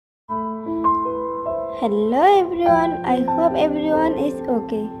Hello everyone, I hope everyone is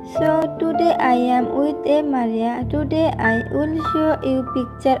okay. So today I am with Maria. Today I will show you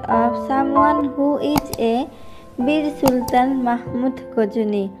picture of someone who is a Bir Sultan Mahmud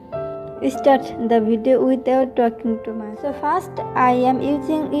Ghazni. Start the video without talking too much. So first I am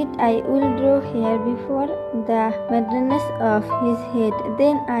using it. I will draw here before the madness of his head.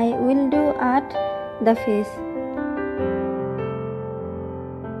 Then I will do at the face.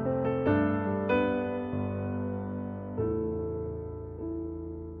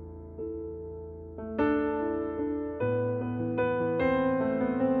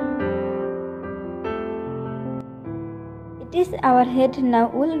 It is our head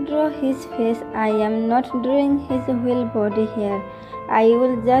now. We'll draw his face. I am not drawing his whole body here. I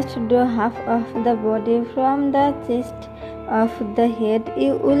will just draw half of the body from the chest of the head.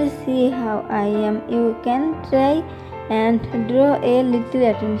 You will see how I am. You can try and draw a little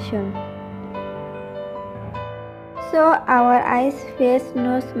attention. So our eyes, face,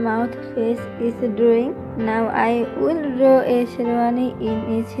 nose, mouth, face is drawing. Now I will draw a sherwani in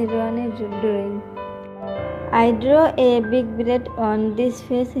a sherwani drawing. I draw a big braid on this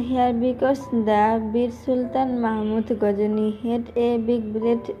face here because the Bir Sultan Mahmud Ghazni had a big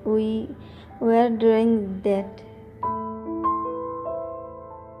braid. We were drawing that.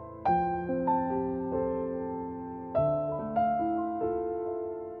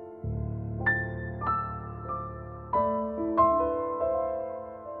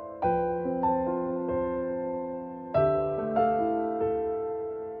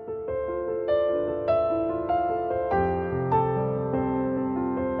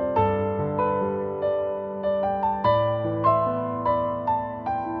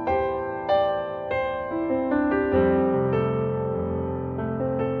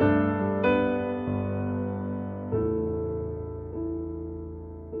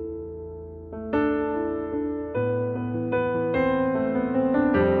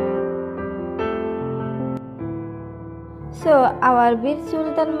 So our Bir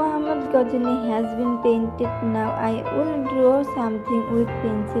Sultan Mahmud Ghazni has been painted. Now I will draw something with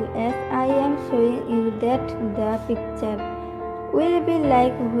pencil as I am showing you that the picture will be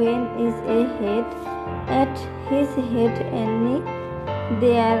like when is a head at his head and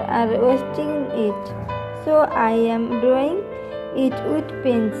they are wasting it. So I am drawing it with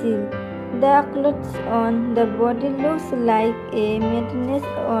pencil. The clothes on the body looks like a madness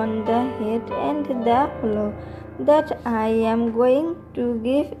on the head and the floor that I am going to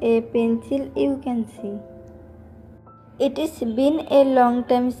give a pencil. You can see. It has been a long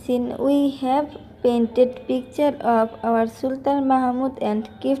time since we have painted picture of our Sultan Mahmud and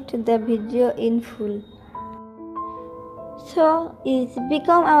kept the video in full. So it's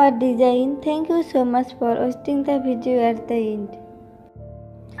become our design. Thank you so much for watching the video at the end.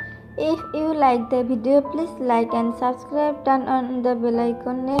 If you like the video, please like and subscribe. Turn on the bell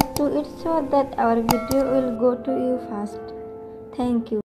icon next to it so that our video will go to you fast. Thank you.